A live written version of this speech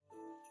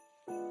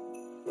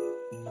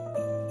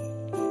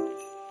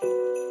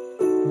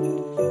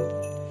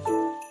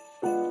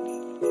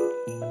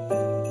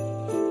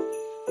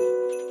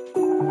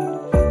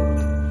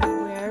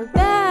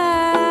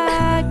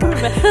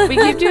We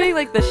keep doing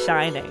like The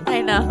Shining.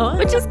 I know.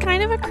 Which is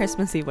kind of a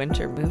Christmassy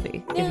winter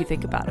movie, if you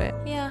think about it.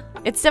 Yeah.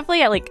 It's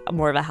definitely like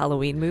more of a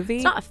Halloween movie.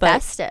 It's not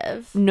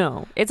festive.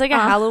 No. It's like a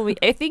Halloween.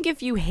 I think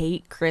if you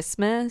hate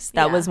Christmas,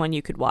 that was one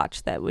you could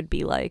watch that would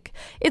be like,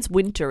 it's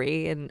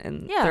wintry and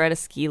they're at a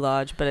ski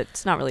lodge, but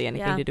it's not really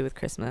anything to do with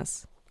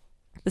Christmas.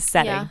 The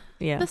setting.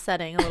 Yeah. The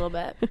setting a little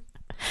bit.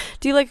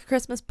 Do you like a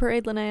Christmas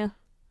parade, Linnea?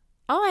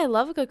 Oh, I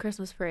love a good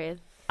Christmas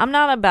parade. I'm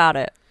not about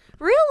it.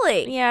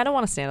 Really? Yeah, I don't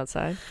want to stand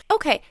outside.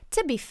 Okay,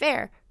 to be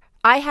fair,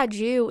 I had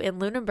you in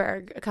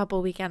Lunenburg a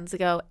couple weekends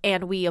ago,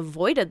 and we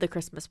avoided the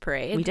Christmas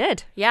parade. We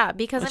did. Yeah,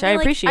 because Which I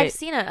appreciate. I've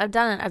seen it. I've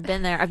done it. I've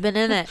been there. I've been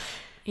in it.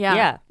 Yeah.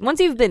 Yeah. Once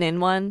you've been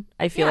in one,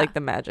 I feel like the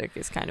magic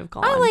is kind of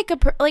gone. I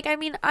like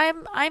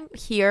I'm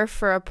here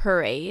for a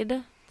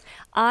parade.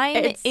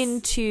 I'm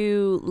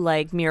into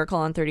like Miracle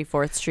on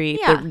 34th Street,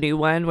 the new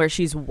one where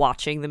she's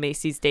watching the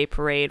Macy's Day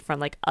Parade from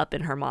like up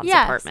in her mom's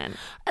apartment.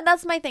 And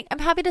that's my thing. I'm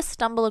happy to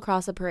stumble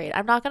across a parade.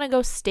 I'm not going to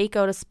go stake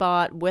out a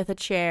spot with a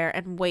chair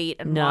and wait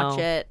and watch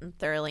it and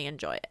thoroughly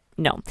enjoy it.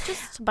 No.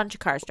 Just a bunch of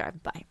cars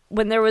driving by.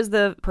 When there was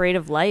the Parade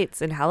of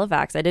Lights in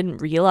Halifax, I didn't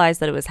realize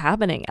that it was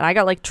happening. And I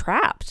got like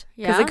trapped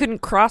because I couldn't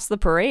cross the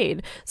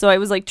parade. So I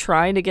was like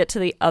trying to get to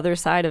the other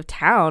side of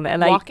town.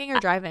 And Walking or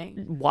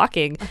driving?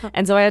 Walking.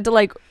 And so I had to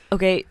like,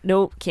 okay,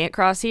 no, can't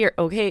cross here.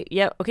 Okay,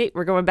 yeah, okay,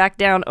 we're going back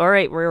down. All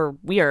right,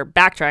 we are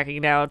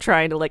backtracking now,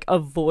 trying to like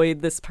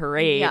avoid this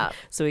parade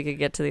so we could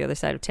get to the other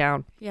side of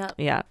town. Yeah.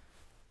 Yeah.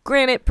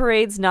 Granted,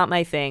 parade's not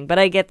my thing, but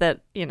I get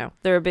that,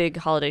 they're a big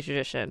holiday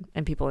tradition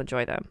and people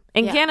enjoy them.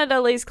 And Canada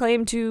lays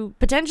claim to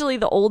potentially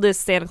the oldest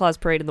Santa Claus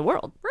parade in the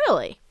world.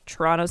 Really?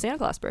 Toronto Santa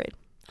Claus Parade.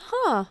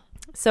 Huh.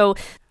 So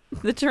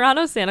the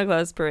Toronto Santa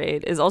Claus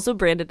Parade is also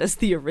branded as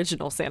the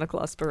original Santa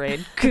Claus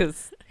Parade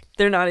because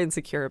they're not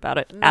insecure about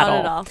it not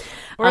at all.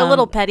 We're a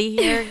little petty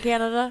here in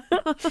Canada.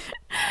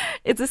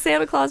 It's a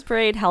Santa Claus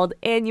Parade held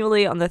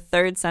annually on the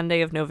third Sunday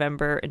of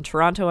November in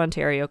Toronto,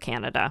 Ontario,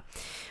 Canada.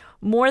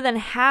 More than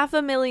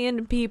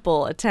 500,000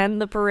 people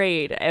attend the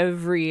parade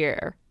every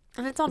year.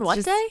 And it's on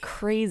what day?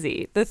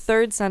 Crazy. The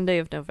third Sunday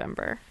of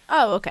November.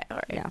 Oh, okay. All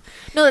right. Yeah.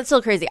 No, that's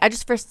still crazy.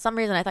 For some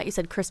reason, I thought you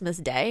said Christmas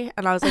Day.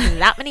 And I was like,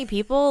 that many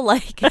people?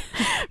 Like,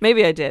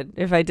 maybe I did.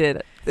 If I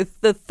did. It's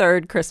the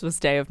third Christmas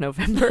day of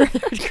November.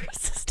 Third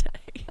Christmas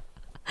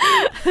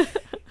Day.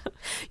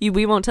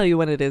 We won't tell you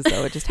when it is,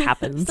 though. It just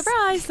happens.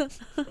 Surprise.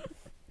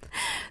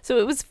 So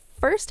it was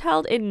first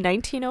held in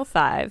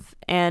 1905,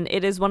 and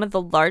it is one of the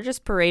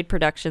largest parade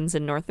productions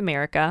in North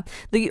America,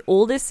 the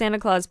oldest Santa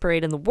Claus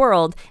parade in the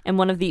world, and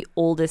one of the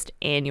oldest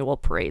annual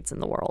parades in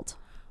the world.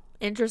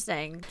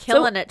 Interesting.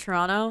 Killing it,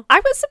 Toronto. I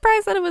was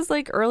surprised that it was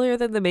like earlier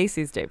than the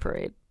Macy's Day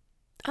Parade.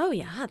 Oh,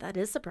 yeah, that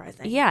is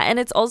surprising. Yeah, and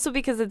it's also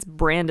because it's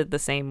branded the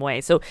same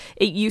way. So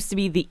it used to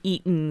be the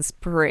Eaton's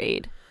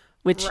Parade,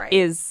 which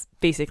is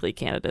basically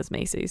Canada's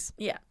Macy's.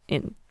 Yeah.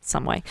 In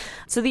some way.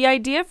 So the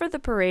idea for the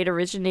parade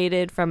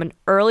originated from an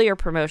earlier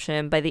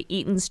promotion by the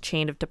Eaton's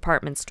chain of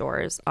department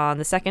stores on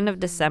the 2nd of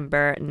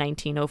December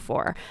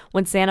 1904,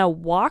 when Santa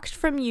walked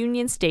from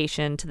Union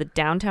Station to the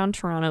downtown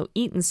Toronto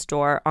Eaton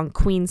store on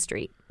Queen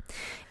Street.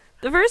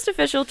 The first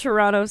official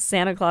Toronto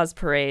Santa Claus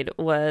parade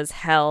was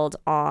held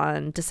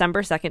on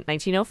December 2nd,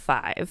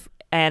 1905,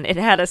 and it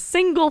had a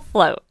single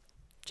float.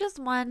 Just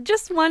one.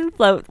 Just one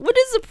float. What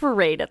is a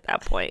parade at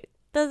that point?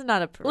 That's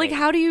not a parade. Like,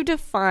 how do you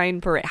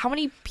define parade? How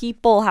many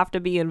people have to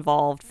be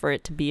involved for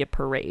it to be a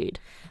parade?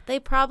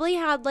 They probably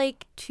had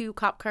like 2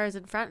 cop cars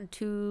in front and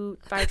 2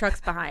 fire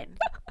trucks behind.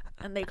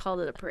 And they called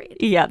it a parade.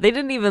 Yeah, they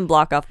didn't even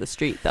block off the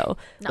street, though.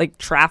 No. Like,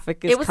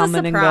 traffic is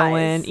coming and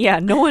going. Yeah,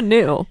 no one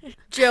knew.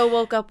 Joe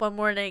woke up one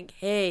morning,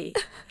 hey,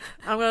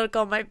 I'm going to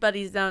call my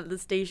buddies down at the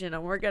station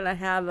and we're going to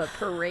have a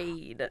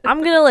parade.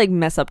 I'm going to, like,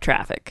 mess up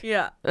traffic.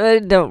 Yeah. I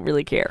don't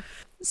really care.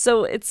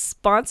 So it's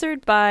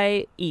sponsored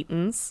by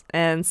Eaton's,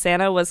 and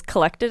Santa was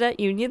collected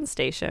at Union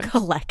Station.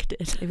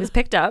 Collected. It was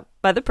picked up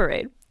by the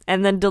parade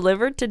and then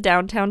delivered to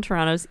downtown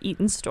Toronto's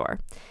Eaton store.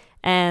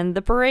 And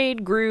the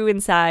parade grew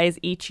in size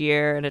each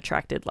year and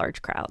attracted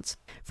large crowds.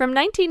 From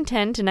 1910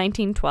 to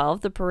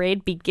 1912, the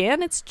parade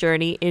began its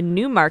journey in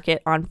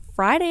Newmarket on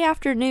Friday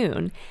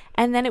afternoon,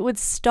 and then it would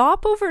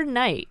stop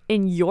overnight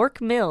in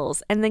York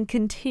Mills and then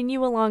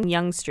continue along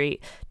Yonge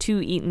Street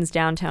to Eaton's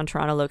downtown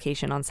Toronto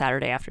location on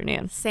Saturday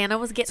afternoon. Santa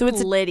was getting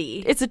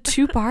litty. It's a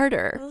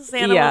two-parter.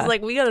 Santa was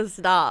like, we gotta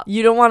stop.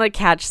 You don't want to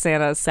catch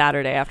Santa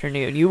Saturday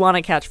afternoon. You want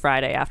to catch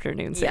Friday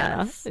afternoon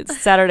Santa. Yes. It's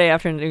Saturday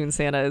afternoon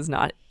Santa is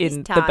not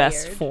in the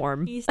best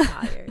form. He's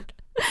tired.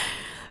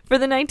 For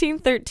the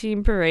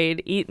 1913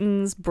 parade,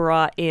 Eaton's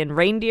brought in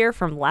reindeer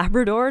from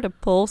Labrador to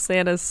pull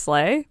Santa's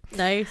sleigh.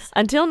 Nice.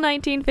 Until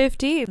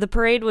 1915, the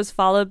parade was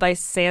followed by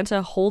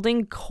Santa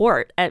holding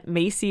court at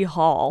Macy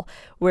Hall,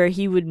 where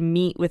he would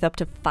meet with up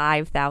to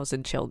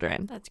 5,000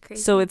 children. That's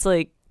crazy. So it's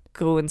like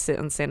go and sit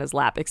on Santa's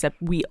lap,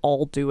 except we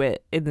all do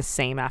it in the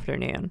same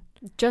afternoon.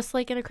 Just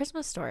like in A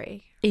Christmas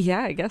Story.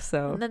 Yeah, I guess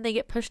so. And then they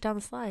get pushed down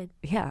the slide.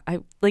 Yeah,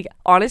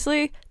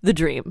 honestly, the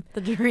dream. The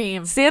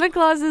dream. Santa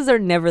Clauses are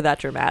never that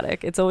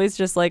dramatic. It's always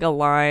just like a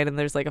line and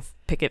there's like a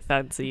picket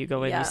fence, so you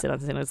go in, you sit on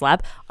Santa's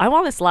lap. I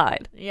want a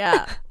slide.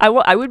 Yeah. I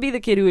would be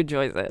the kid who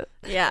enjoys it.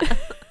 Yeah.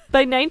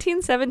 By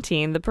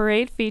 1917, the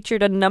parade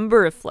featured a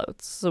number of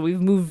floats, so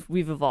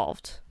we've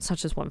evolved. It's not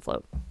just one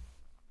float.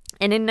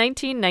 And in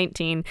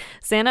 1919,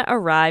 Santa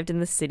arrived in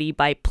the city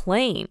by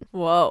plane.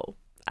 Whoa.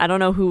 I don't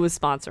know who was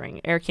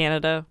sponsoring. Air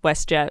Canada,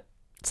 WestJet,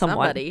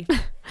 someone. Somebody.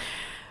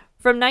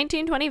 From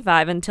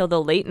 1925 until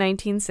the late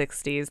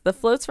 1960s, the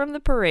floats from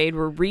the parade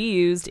were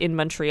reused in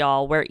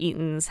Montreal, where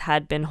Eaton's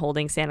had been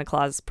holding Santa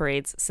Claus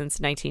parades since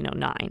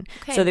 1909.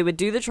 Okay. So they would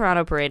do the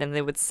Toronto parade and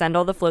they would send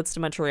all the floats to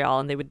Montreal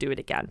and they would do it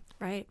again.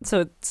 Right.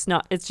 So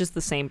it's just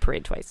the same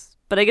parade twice.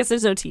 But I guess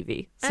there's no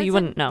TV, so you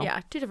wouldn't know.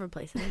 Yeah, 2 different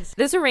places.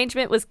 This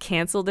arrangement was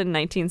canceled in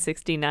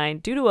 1969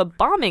 due to a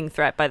bombing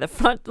threat by the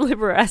Front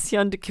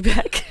Libération de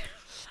Quebec.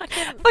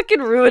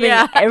 Fucking ruining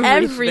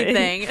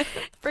everything.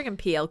 Friggin'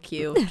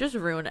 PLQ. Just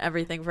ruin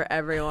everything for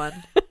everyone.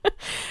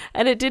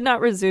 And it did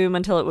not resume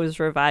until it was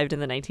revived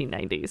in the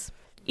 1990s.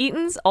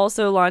 Eaton's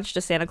also launched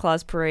a Santa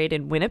Claus parade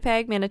in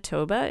Winnipeg,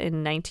 Manitoba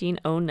in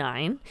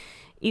 1909.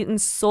 Eaton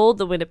sold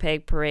the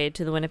Winnipeg parade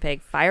to the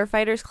Winnipeg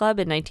Firefighters Club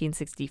in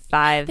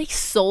 1965. They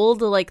sold,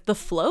 the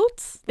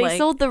floats? They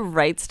sold the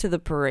rights to the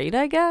parade,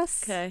 I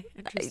guess. Okay,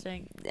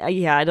 interesting.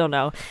 Yeah, I don't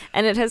know.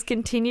 And it has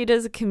continued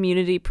as a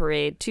community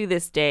parade to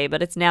this day,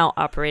 but it's now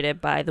operated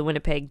by the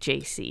Winnipeg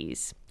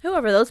JCs.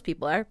 Whoever those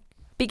people are.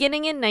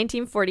 Beginning in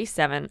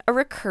 1947, a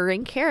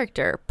recurring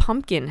character,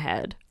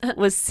 Pumpkinhead,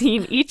 was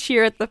seen each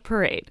year at the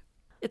parade.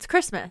 It's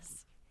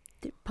Christmas.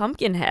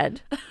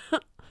 Pumpkinhead,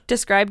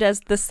 described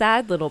as the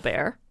sad little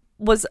bear,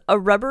 was a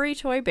rubbery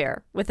toy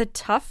bear with a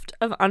tuft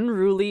of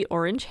unruly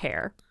orange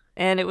hair.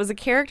 And it was a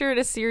character in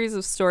a series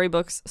of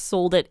storybooks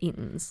sold at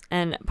Eaton's.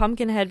 And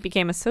Pumpkinhead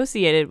became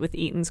associated with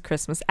Eaton's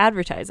Christmas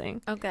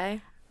advertising.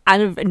 Okay.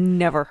 I've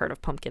never heard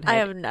of Pumpkinhead I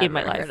have never in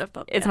my life. heard of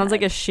Pumpkinhead. It sounds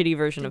like a shitty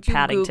version of Did you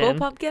Paddington. Google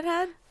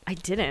Pumpkinhead? I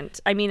didn't.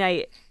 I mean,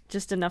 I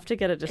just enough to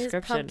get a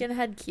description. Is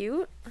Pumpkinhead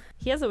cute?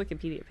 He has a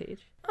Wikipedia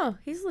page. Oh,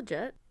 he's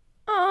legit.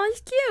 Oh,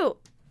 he's cute.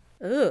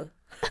 Ugh.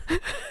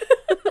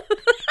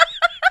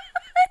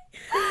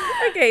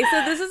 Okay,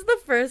 so this is the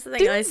first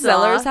thing I saw.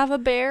 Zellers have a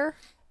bear?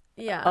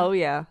 Yeah. Oh,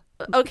 yeah.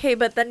 Okay,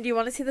 but then do you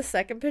want to see the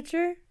second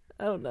picture?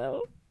 Oh,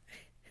 no.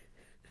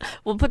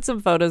 We'll put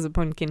some photos of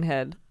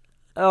Pumpkinhead.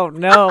 Oh,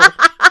 no.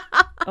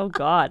 Oh,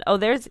 God. Oh,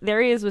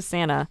 there he is with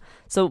Santa.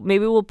 So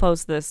maybe we'll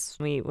post this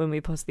when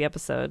we post the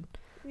episode.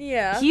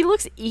 Yeah. He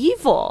looks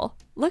evil.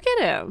 Look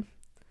at him.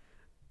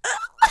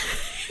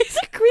 He's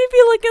a creepy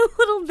looking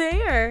little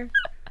bear.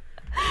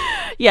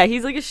 Yeah,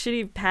 he's like a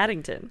shitty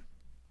Paddington.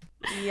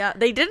 Yeah,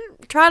 they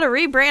didn't try to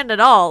rebrand at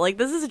all.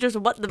 This is just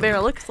what the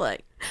bear looks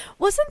like.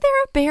 Wasn't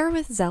there a bear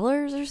with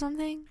Zellers or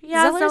something?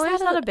 Yeah, Zellers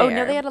had a bear. Oh,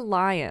 no, they had a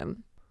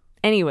lion.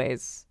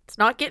 Anyways. It's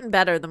not getting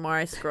better the more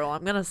I scroll.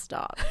 I'm going to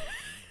stop.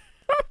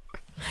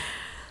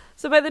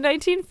 So by the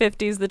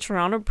 1950s, the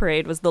Toronto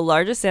Parade was the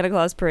largest Santa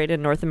Claus parade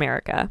in North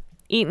America.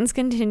 Eaton's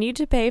continued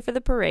to pay for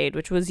the parade,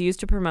 which was used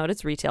to promote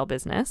its retail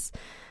business.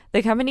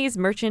 The company's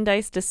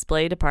merchandise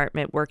display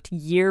department worked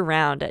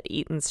year-round at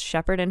Eaton's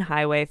Shepherd and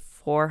Highway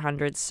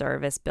 400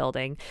 service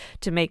building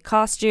to make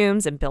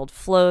costumes and build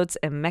floats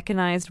and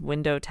mechanized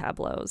window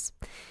tableaus.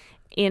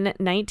 In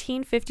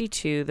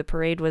 1952, the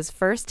parade was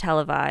first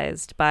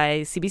televised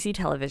by CBC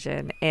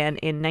Television, and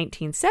in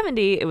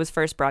 1970, it was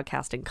first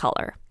broadcast in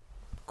color.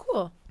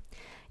 Cool.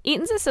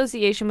 Eaton's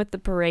association with the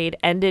parade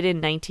ended in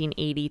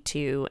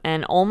 1982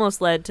 and almost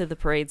led to the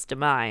parade's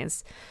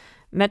demise.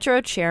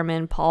 Metro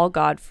chairman Paul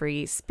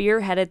Godfrey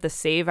spearheaded the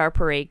Save Our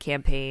Parade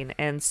campaign,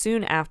 and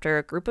soon after,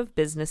 a group of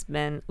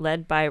businessmen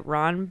led by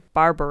Ron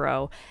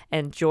Barbaro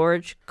and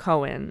George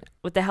Cohen,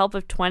 with the help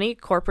of 20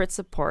 corporate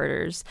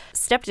supporters,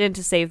 stepped in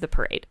to save the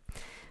parade.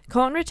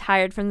 Cohen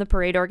retired from the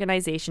parade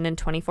organization in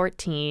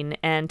 2014,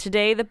 and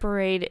today the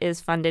parade is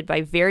funded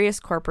by various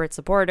corporate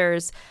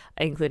supporters,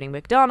 including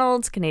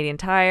McDonald's, Canadian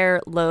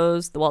Tire,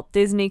 Lowe's, the Walt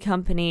Disney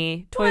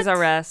Company, Toys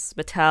R Us,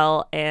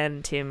 Mattel,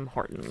 and Tim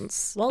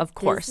Hortons. Walt of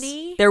course,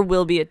 Disney? There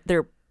will be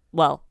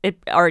well, it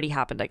already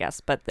happened, I guess,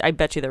 but I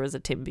bet you there was a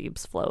Tim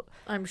Biebs float.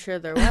 I'm sure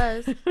there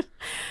was.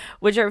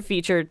 Which are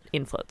featured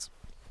in floats.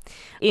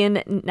 In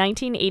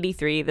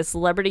 1983, the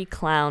celebrity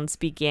clowns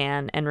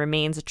began and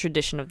remains a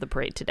tradition of the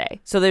parade today.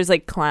 So there's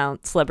clown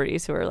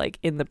celebrities who are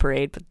in the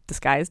parade but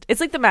disguised.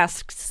 It's like the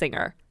Masked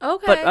Singer,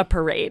 okay, but a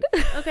parade.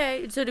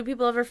 Okay, so do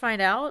people ever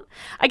find out?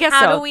 I guess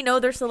How so. do we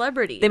know they're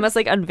celebrities? They must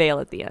unveil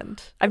at the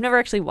end. I've never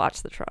actually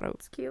watched the Toronto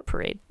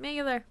parade. Me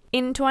either.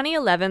 In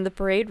 2011, the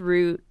parade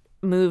route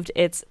moved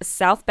its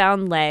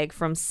southbound leg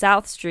from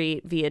South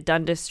Street via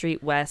Dundas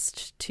Street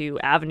West to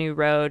Avenue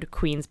Road,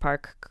 Queen's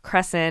Park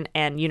Crescent,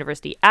 and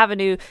University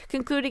Avenue,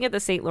 concluding at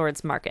the St.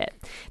 Lawrence Market.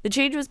 The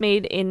change was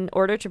made in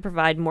order to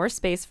provide more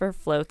space for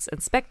floats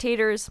and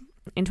spectators.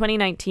 In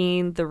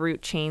 2019, the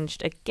route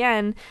changed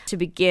again to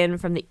begin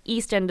from the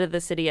east end of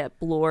the city at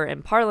Bloor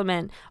and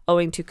Parliament,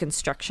 owing to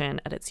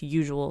construction at its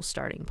usual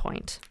starting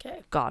point.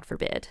 Okay. God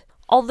forbid.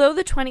 Although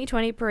the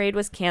 2020 parade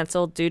was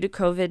canceled due to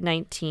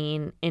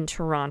COVID-19 in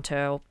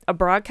Toronto, a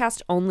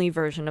broadcast-only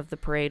version of the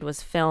parade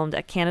was filmed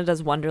at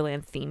Canada's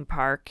Wonderland theme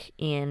park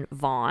in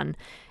Vaughan.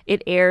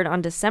 It aired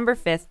on December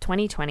 5th,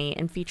 2020,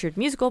 and featured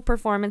musical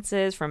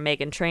performances from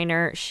Meghan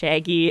Trainor,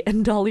 Shaggy,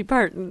 and Dolly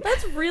Parton.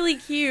 That's really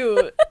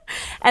cute.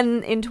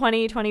 And in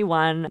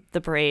 2021, the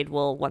parade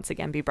will once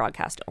again be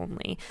broadcast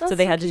only. So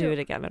they had to do it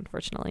again,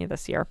 unfortunately,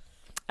 this year.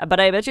 But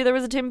I bet you there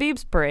was a Tim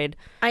Biebs parade.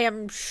 I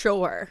am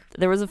sure.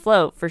 There was a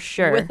float, for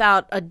sure.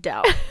 Without a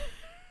doubt.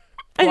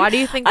 Why do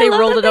you think they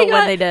rolled it out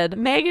when they did?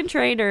 Meghan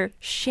Trainor,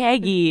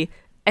 Shaggy,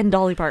 and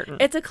Dolly Parton.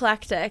 It's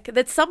eclectic.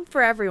 That's some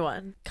for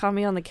everyone. Caught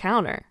me on the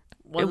counter.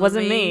 It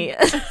wasn't me.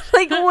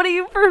 Like, what do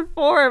you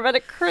perform at a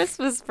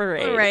Christmas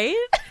parade? Right?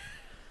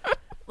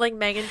 Like,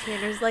 Meghan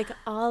Trainor's like,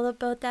 all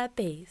about that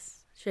bass.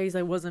 Shaggy's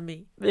like, wasn't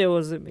me. It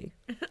wasn't me.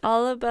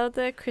 All about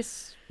the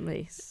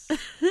Christmas.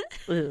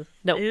 No,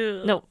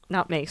 no,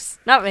 not Mace.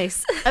 Not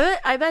Mace.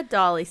 I bet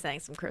Dolly sang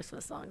some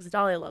Christmas songs.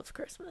 Dolly loves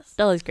Christmas.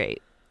 Dolly's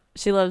great.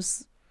 She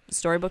loves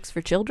storybooks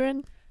for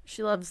children.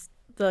 She loves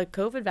the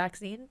COVID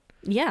vaccine.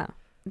 Yeah.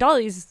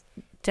 Dolly's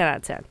 10 out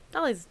of 10.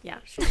 Dolly's, yeah,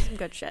 she's some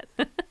good shit.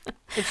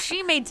 If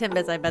she made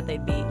Timbits, I bet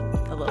they'd be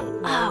a little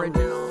more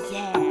original.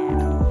 Yeah.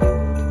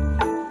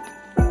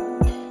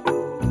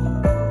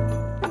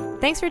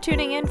 Thanks for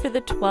tuning in for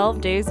the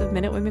 12 Days of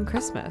Minute Women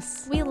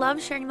Christmas. We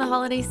love sharing the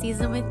holiday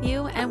season with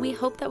you, and we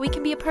hope that we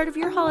can be a part of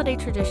your holiday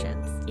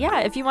traditions. Yeah,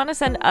 if you want to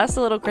send us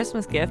a little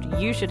Christmas gift,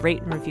 you should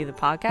rate and review the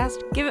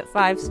podcast. Give it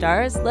 5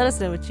 stars. Let us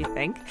know what you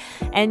think.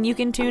 And you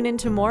can tune in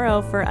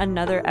tomorrow for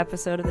another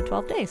episode of the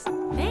 12 Days.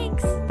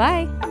 Thanks.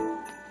 Bye.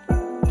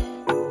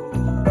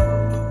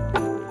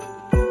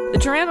 The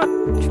Tirana.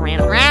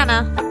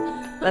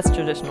 That's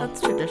traditional.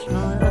 That's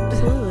traditional,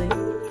 absolutely.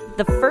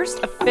 The first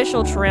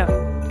official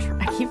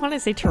I keep wanting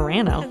to say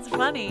Tirano. It's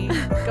funny.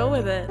 Go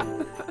with it.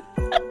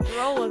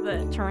 Roll with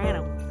it.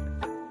 Tirano.